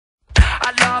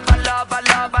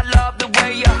love the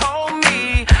way you hold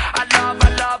me. I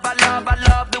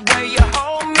love the way you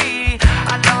hold me.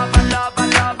 I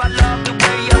love the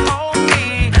way you hold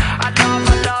me. I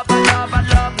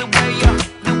love the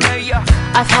way you.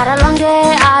 I've had a long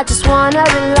day, I just wanna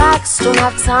relax. Don't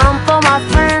have time for my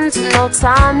friends, no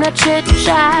time to chit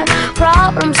chat.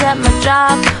 Problems at my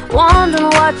job, wondering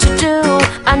what to do.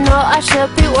 I know I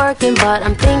should be working, but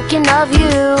I'm thinking of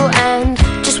you. And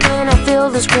just when I feel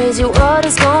this crazy world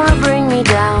is gonna bring me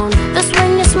down, that's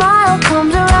when your smile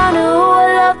comes around. Ooh, I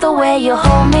love the way you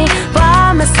hold me.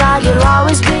 By my side you'll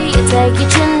always be. You take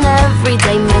each and every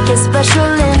day, make it special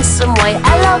in some way.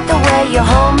 I love the way you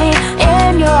hold me.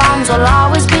 In your arms I'll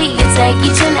always be. You take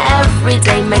each and every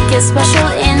day, make it special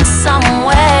in some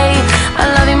way. I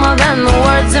love you more than the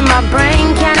words in my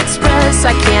brain can express.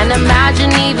 I can't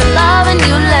imagine even loving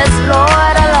you less.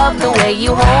 Lord, I love the way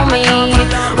you hold me.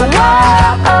 Whoa, oh,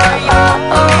 oh, oh,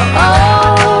 oh,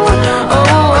 oh,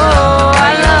 oh,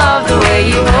 I love the way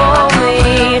you hold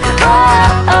me. Oh,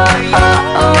 oh, oh,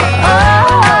 oh,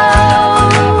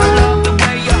 oh.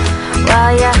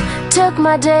 Well, you took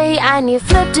my day and you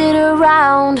flipped it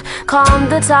around, calmed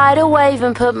the tidal wave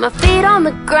and put my feet on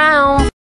the ground.